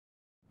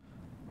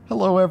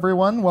Hello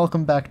everyone,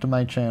 welcome back to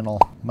my channel.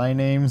 My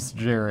name's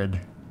Jared,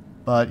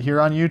 but here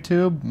on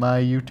YouTube,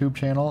 my YouTube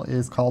channel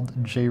is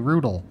called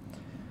JRoodle.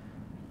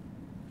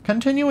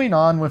 Continuing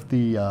on with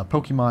the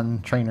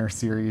Pokemon Trainer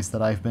series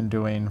that I've been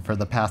doing for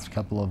the past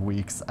couple of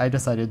weeks, I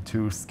decided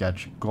to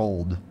sketch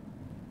Gold,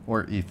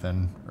 or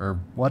Ethan, or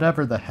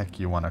whatever the heck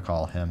you want to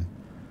call him.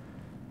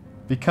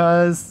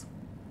 Because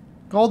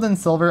Gold and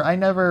Silver, I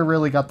never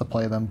really got to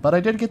play them, but I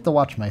did get to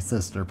watch my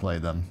sister play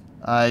them.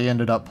 I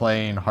ended up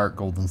playing Heart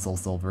Gold and Soul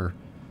Silver.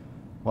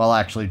 Well,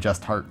 actually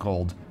just Heart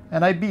Gold,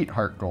 and I beat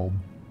Heart Gold.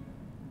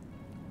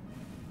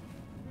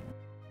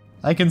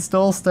 I can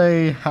still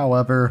say,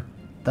 however,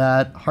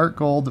 that Heart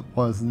Gold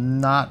was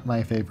not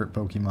my favorite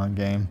Pokemon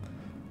game.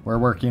 We're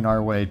working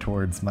our way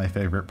towards my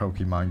favorite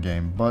Pokemon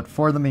game, but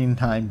for the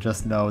meantime,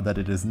 just know that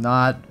it is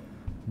not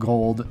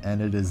Gold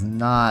and it is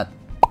not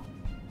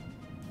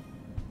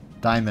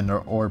Diamond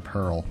or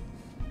Pearl.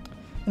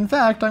 In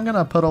fact, I'm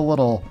gonna put a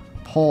little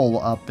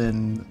poll up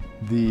in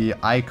the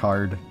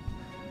iCard.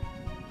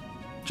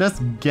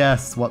 Just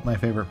guess what my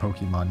favorite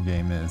Pokemon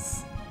game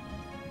is.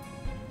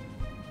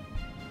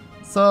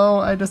 So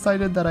I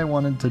decided that I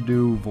wanted to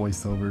do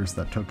voiceovers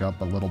that took up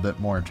a little bit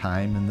more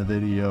time in the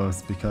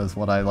videos, because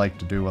what I like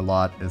to do a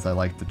lot is I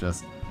like to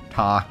just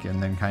talk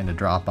and then kind of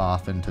drop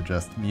off into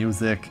just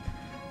music.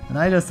 And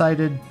I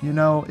decided, you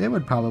know, it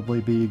would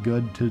probably be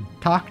good to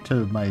talk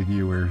to my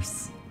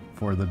viewers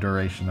for the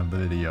duration of the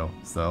video.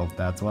 So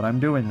that's what I'm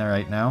doing there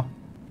right now.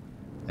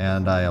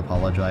 And I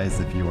apologize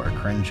if you are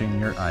cringing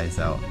your eyes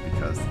out,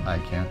 because I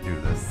can't do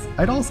this.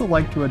 I'd also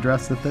like to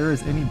address if there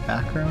is any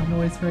background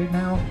noise right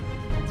now.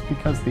 It's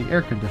because the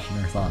air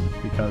conditioner's on,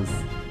 because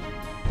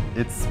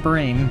it's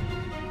spring,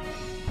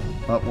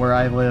 but where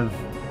I live,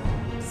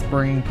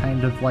 spring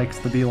kind of likes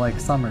to be like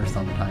summer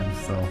sometimes,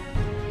 so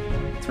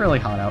it's really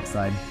hot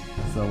outside,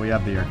 so we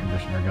have the air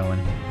conditioner going.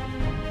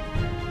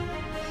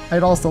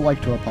 I'd also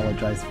like to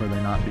apologize for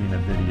there not being a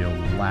video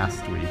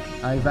last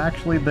week. I've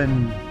actually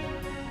been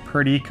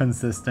pretty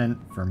consistent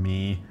for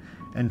me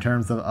in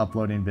terms of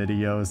uploading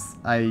videos.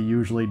 I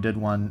usually did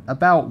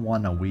about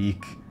one a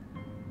week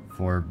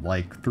for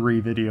like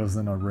 3 videos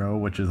in a row,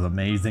 which is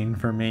amazing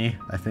for me.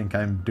 I think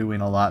I'm doing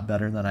a lot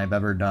better than I've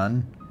ever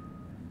done.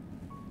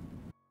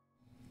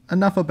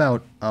 Enough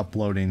about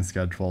uploading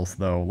schedules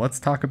though. Let's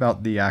talk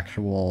about the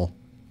actual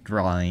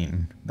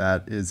drawing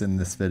that is in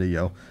this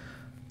video.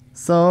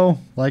 So,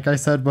 like I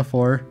said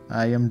before,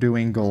 I am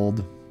doing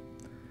Gold.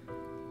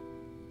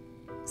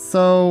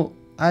 So,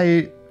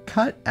 I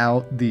cut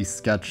out the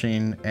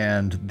sketching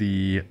and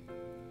the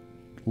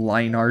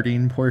line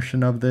arting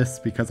portion of this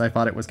because I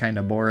thought it was kind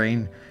of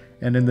boring,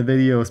 and in the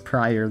videos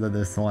prior to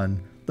this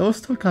one,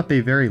 those took up a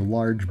very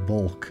large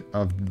bulk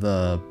of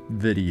the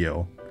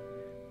video.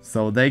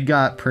 So they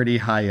got pretty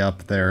high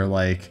up there,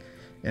 like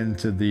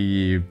into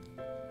the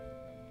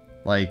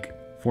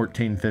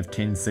 14,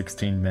 15,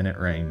 16 minute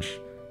range.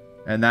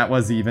 And that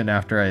was even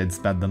after I had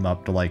sped them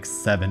up to like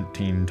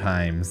 17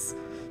 times.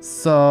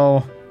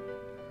 So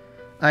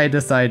I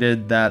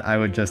decided that I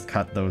would just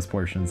cut those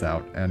portions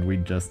out and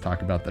we'd just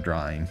talk about the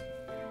drawing.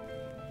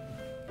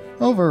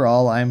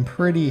 Overall, I'm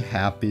pretty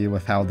happy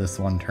with how this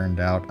one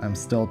turned out. I'm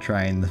still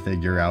trying to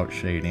figure out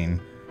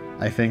shading.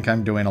 I think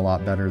I'm doing a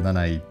lot better than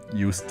I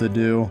used to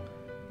do,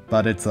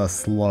 but it's a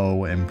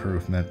slow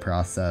improvement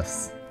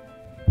process.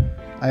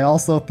 I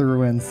also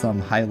threw in some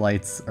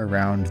highlights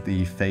around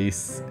the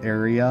face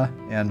area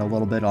and a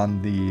little bit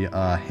on the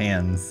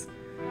hands,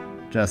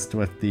 just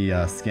with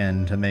the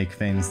skin to make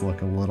things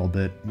look a little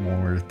bit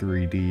more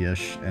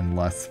 3D-ish and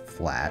less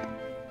flat.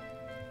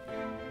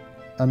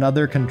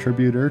 Another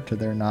contributor to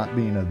there not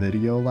being a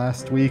video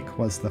last week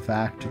was the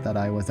fact that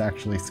I was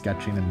actually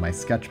sketching in my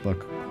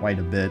sketchbook quite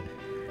a bit,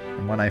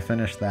 and when I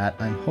finish that,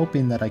 I'm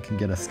hoping that I can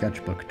get a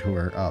sketchbook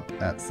tour up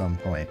at some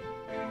point.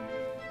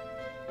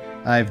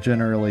 I've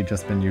generally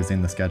just been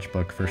using the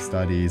sketchbook for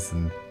studies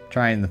and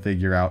trying to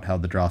figure out how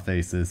to draw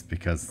faces,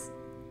 because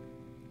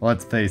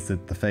let's face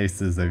it, the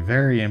face is a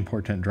very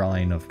important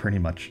drawing of pretty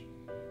much,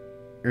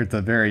 it's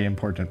a very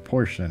important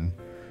portion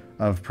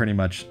of pretty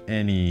much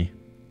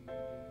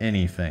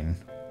anything.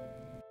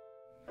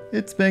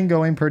 It's been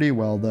going pretty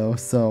well though,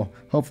 so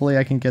hopefully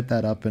I can get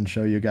that up and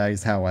show you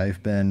guys how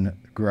I've been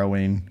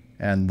growing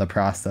and the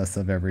process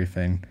of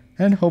everything,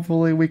 and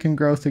hopefully we can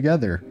grow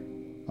together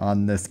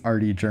on this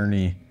arty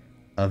journey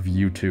of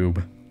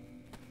YouTube.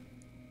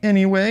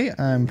 Anyway,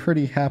 I'm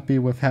pretty happy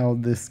with how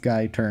this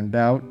guy turned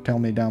out. Tell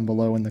me down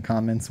below in the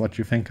comments what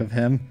you think of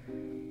him.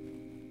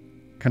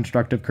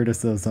 Constructive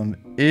criticism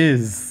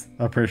is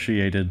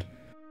appreciated.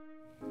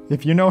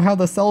 If you know how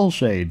to cell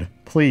shade,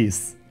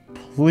 please,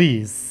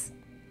 please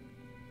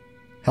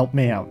help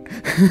me out.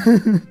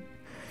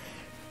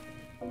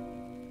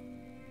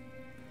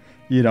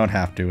 You don't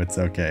have to, it's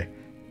okay.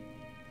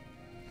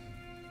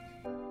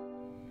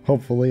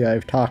 Hopefully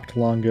I've talked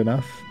long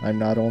enough. I'm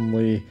not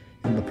only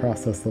in the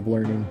process of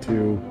learning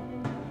to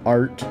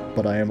art,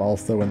 but I am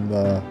also in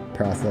the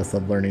process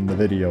of learning the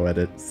video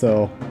edit,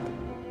 so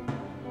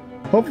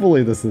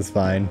hopefully this is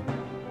fine.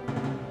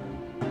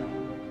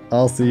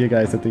 I'll see you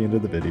guys at the end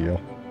of the video.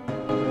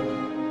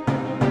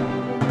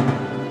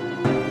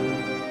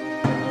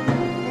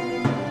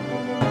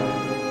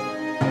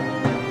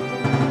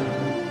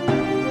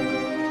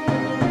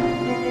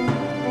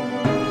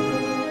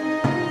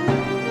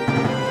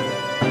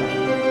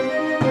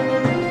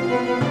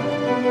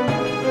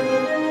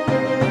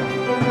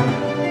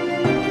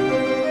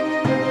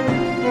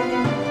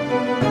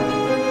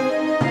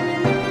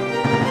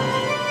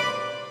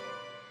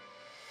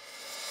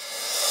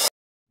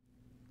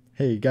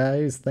 Hey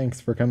guys, thanks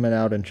for coming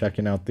out and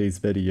checking out these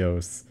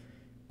videos.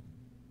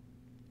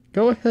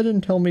 Go ahead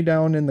and tell me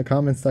down in the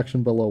comments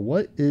section below,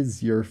 what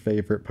is your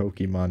favorite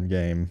Pokemon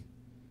game?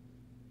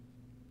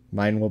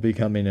 Mine will be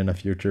coming in a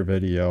future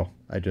video.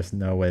 I just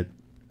know it.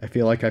 I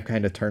feel like I've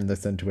kind of turned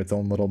this into its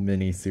own little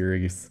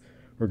mini-series.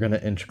 We're gonna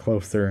inch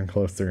closer and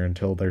closer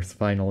until there's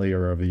finally a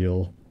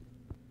reveal.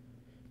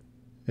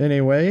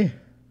 Anyway,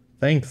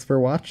 thanks for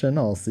watching.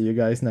 I'll see you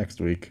guys next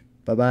week.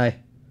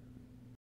 Bye-bye.